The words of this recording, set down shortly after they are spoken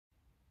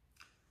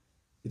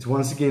It's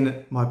once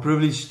again my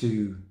privilege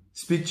to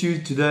speak to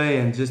you today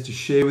and just to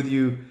share with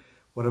you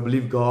what I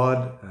believe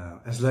God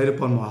has laid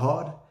upon my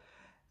heart.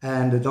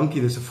 En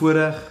dankie, dis 'n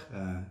voorreg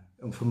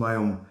vir my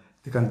om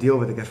te kan deel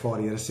wat ek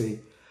ervaar. Die Here sê,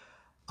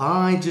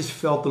 I just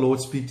felt the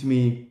Lord speak to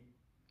me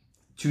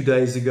 2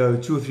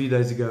 or 3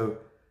 days ago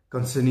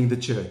concerning the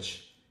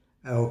church,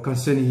 or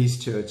concerning His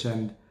church.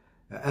 And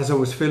as I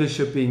was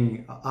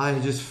fellowshipping, I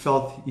just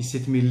felt He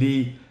said to me,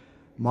 Lee,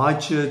 my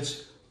church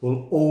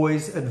will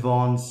always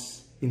advance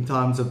in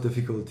times of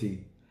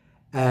difficulty.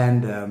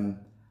 And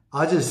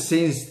I just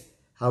sensed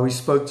how He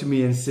spoke to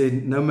me and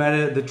said, no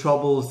matter the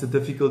troubles, the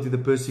difficulty, the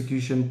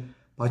persecution,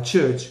 my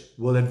church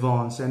will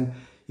advance. And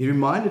He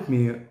reminded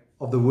me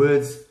of the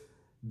words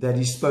that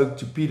He spoke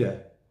to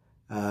Peter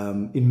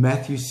in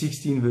Matthew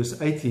 16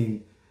 verse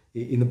 18.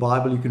 In the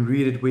Bible you can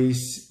read it,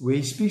 where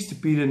he speaks to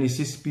Peter and He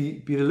says,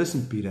 Peter,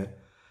 listen Peter,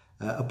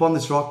 upon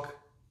this rock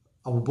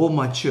I will build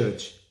my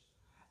church.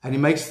 And He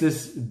makes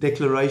this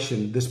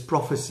declaration, this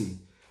prophecy,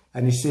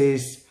 and He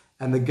says,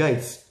 and the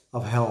gates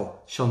of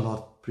hell shall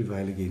not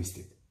prevail against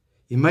it.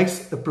 He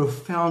makes a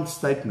profound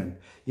statement.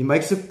 He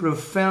makes a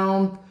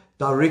profound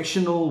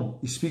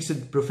he speaks a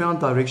profound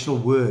directional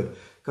word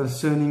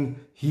concerning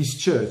His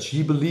church,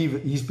 His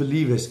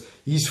believers,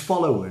 His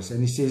followers.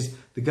 And He says,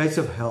 the gates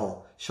of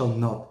hell shall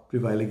not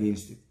prevail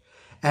against it.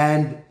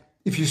 And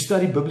if you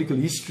study biblical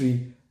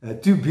history,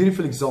 two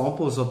beautiful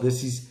examples of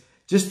this is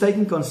just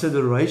taking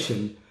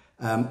consideration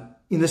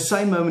in the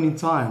same moment in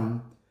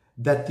time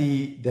that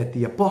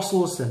the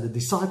apostles and the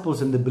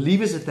disciples and the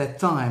believers at that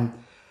time,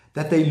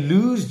 that they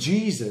lose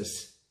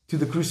Jesus to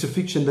the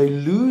crucifixion. They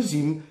lose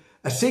Him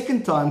a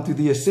second time to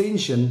the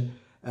ascension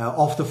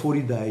after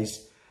 40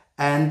 days.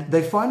 And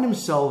they find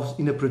themselves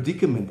in a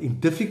predicament, in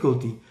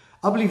difficulty.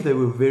 I believe they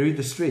were very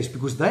distressed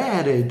because they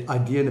had an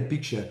idea and a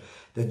picture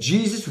that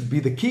Jesus would be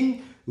the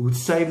King who would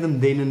save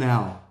them then and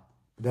now.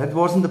 That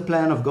wasn't the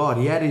plan of God.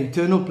 He had an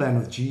eternal plan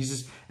with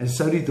Jesus, and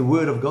so did the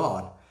Word of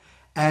God.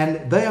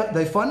 And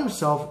they find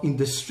themselves in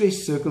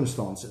distressed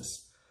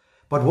circumstances.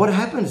 But what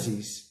happens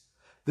is,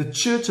 the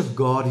church of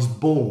God is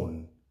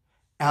born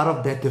out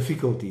of that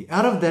difficulty,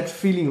 out of that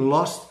feeling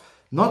lost,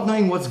 not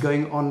knowing what's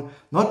going on,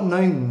 not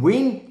knowing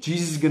when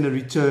Jesus is going to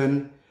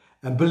return,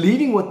 and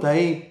believing what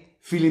they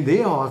feel in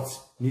their hearts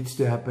needs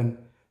to happen.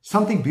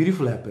 Something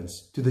beautiful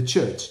happens to the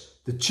church.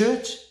 The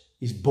church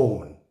is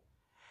born.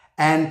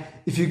 And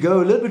if you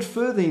go a little bit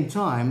further in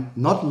time,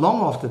 not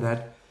long after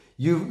that,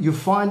 you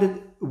find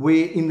it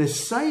where in the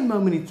same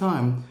moment in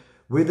time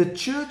where the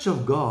church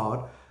of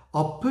God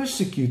are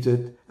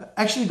persecuted.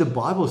 Actually, the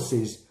Bible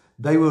says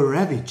they were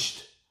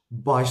ravaged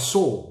by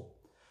Saul,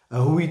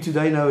 who we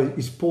today know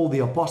is Paul the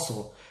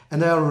Apostle.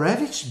 And they are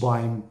ravaged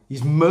by him.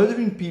 He's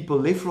murdering people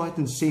left, right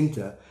and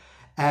center.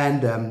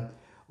 And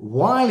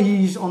while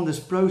he's on this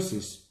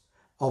process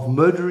of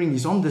murdering,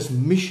 he's on this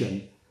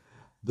mission,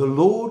 the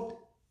Lord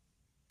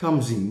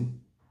comes in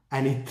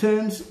and He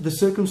turns the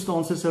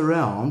circumstances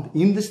around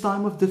in this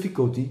time of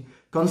difficulty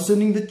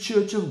concerning the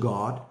church of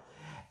God.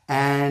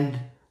 And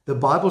the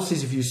Bible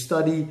says, if you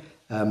study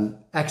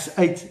Acts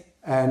 8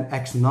 and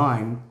Acts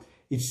 9,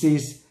 it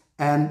says,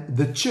 and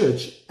the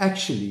church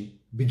actually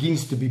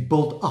begins to be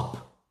built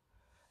up.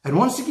 And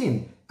once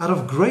again, out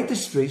of great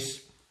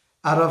distress,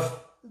 out of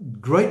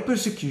great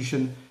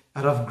persecution,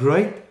 out of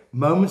great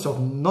moments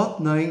of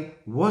not knowing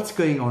what's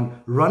going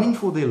on, running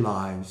for their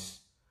lives,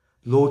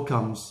 the Lord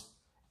comes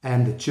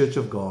and the church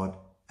of God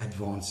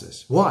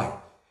advances. Why?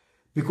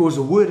 Because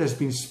a word has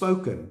been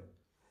spoken,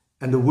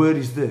 and the word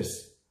is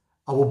this: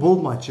 I will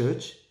build my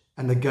church,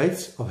 and the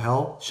gates of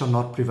hell shall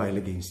not prevail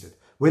against it.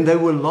 When they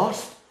were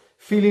lost,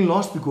 feeling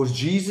lost because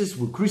Jesus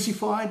was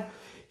crucified,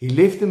 He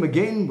left them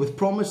again with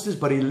promises,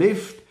 but He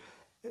left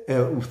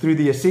through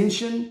the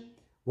ascension.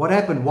 What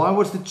happened? Why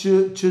was the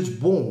church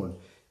born?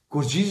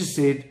 Because Jesus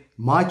said,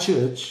 my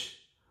church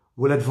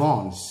will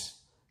advance.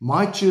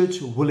 My church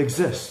will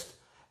exist,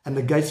 and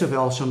the gates of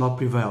hell shall not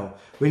prevail.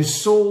 When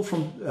Saul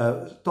from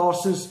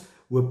Tarsus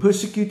were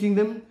persecuting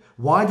them,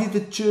 why did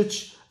the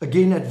church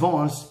again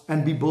advance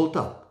and be built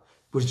up?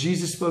 Because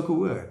Jesus spoke a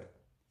word.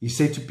 He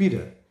said to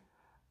Peter,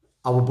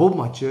 I will build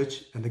my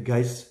church, and the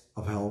gates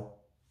of hell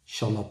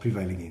shall not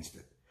prevail against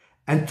it.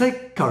 And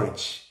take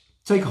courage,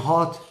 take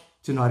heart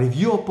tonight. If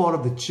you are part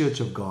of the church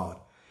of God,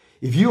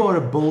 if you are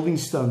a building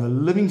stone, a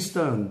living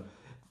stone,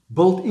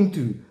 built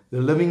into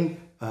the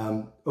living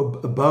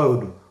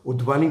abode or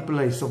dwelling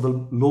place of the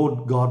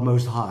Lord God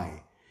Most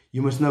High,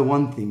 you must know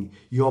one thing: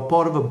 you are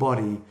part of a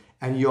body,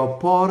 and you are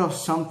part of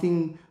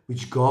something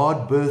which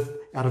God birthed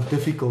out of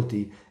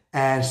difficulty,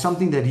 and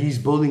something that He's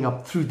building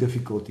up through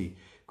difficulty.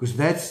 Because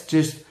that's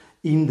just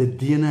in the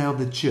DNA of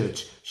the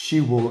church. She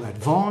will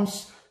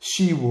advance.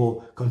 She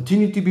will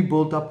continue to be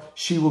built up.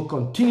 She will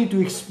continue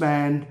to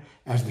expand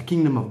as the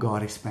kingdom of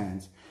God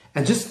expands.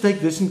 And just take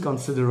this in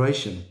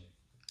consideration.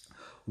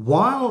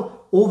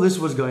 While all this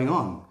was going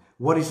on,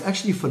 what is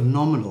actually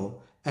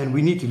phenomenal, and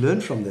we need to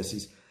learn from this,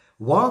 is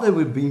while they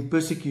were being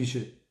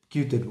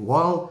persecuted,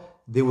 while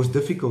there was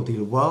difficulty,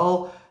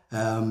 while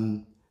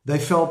they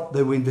felt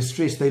they were in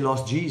distress, they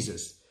lost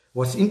Jesus.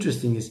 What's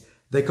interesting is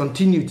They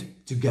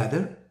continued to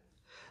gather.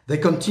 They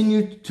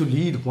continued to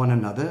lead one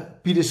another.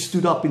 Peter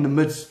stood up in the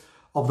midst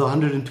of the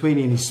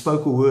 120 and he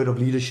spoke a word of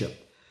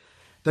leadership.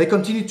 They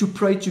continued to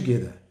pray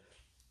together,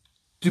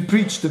 to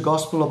preach the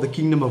gospel of the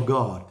kingdom of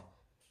God,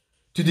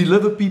 to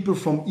deliver people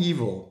from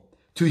evil,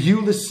 to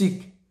heal the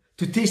sick,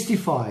 to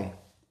testify,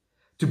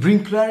 to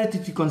bring clarity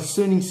to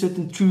concerning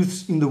certain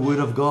truths in the word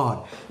of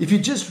God. If you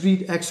just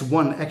read Acts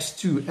 1, Acts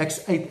 2,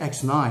 Acts 8,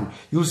 Acts 9,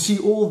 you'll see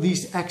all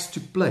these acts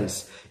took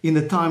place in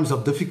the times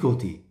of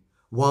difficulty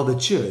while the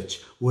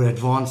church were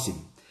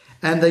advancing.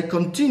 And they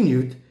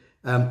continued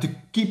to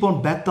keep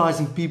on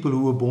baptizing people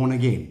who were born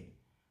again.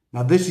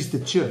 Now this is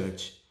the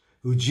church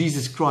who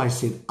Jesus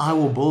Christ said, I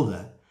will build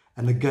her,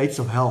 and the gates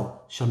of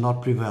hell shall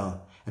not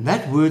prevail. And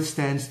that word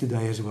stands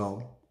today as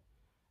well.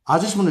 I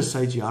just want to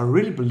say to you, I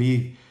really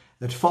believe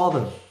that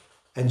Father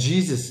and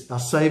Jesus, our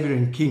Savior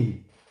and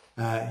King,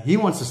 He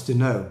wants us to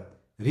know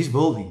that He's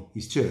building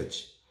His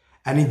church.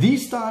 And in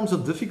these times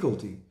of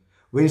difficulty,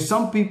 when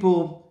some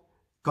people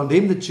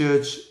condemn the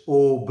church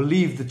or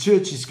believe the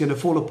church is going to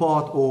fall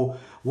apart or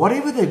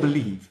whatever they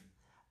believe,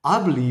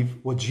 I believe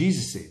what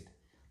Jesus said.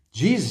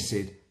 Jesus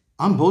said,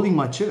 I'm building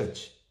my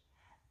church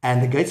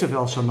and the gates of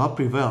hell shall not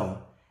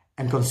prevail.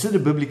 And consider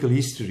biblical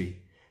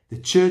history. The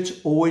church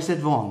always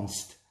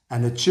advanced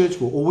and the church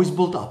were always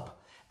built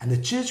up. And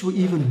the church were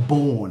even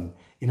born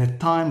in a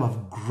time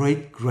of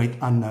great, great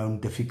unknown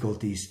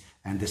difficulties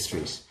and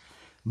distress.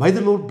 May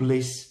the Lord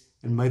bless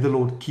and may the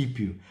Lord keep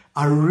you.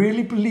 I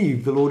really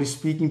believe the Lord is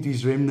speaking to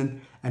His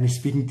remnant and He's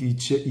speaking to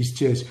His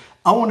church.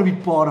 I want to be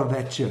part of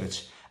that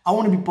church. I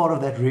want to be part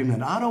of that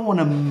remnant. I don't want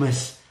to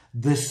miss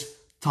this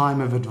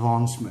time of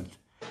advancement.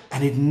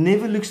 And it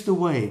never looks the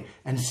way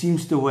and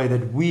seems the way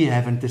that we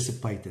have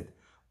anticipated.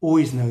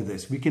 Always know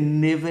this. We can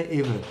never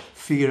ever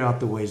figure out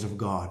the ways of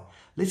God.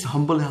 Let's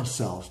humble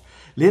ourselves.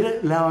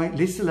 Let's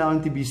allow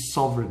Him to be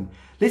sovereign.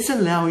 Let's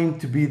allow Him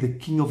to be the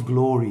King of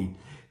glory,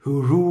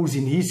 who rules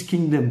in His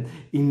kingdom,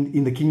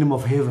 in the kingdom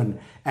of heaven,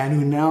 and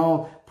who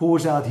now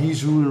pours out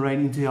His rule and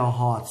reign into our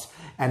hearts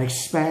and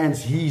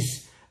expands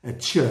His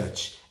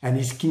church and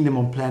His kingdom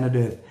on planet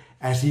earth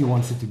as He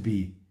wants it to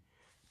be.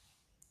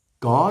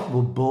 God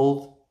will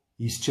build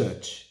His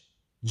church.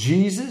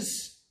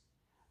 Jesus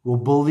will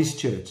build His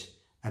church,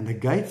 and the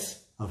gates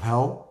of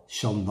hell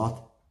shall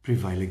not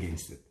prevail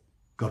against it.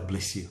 God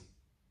bless you.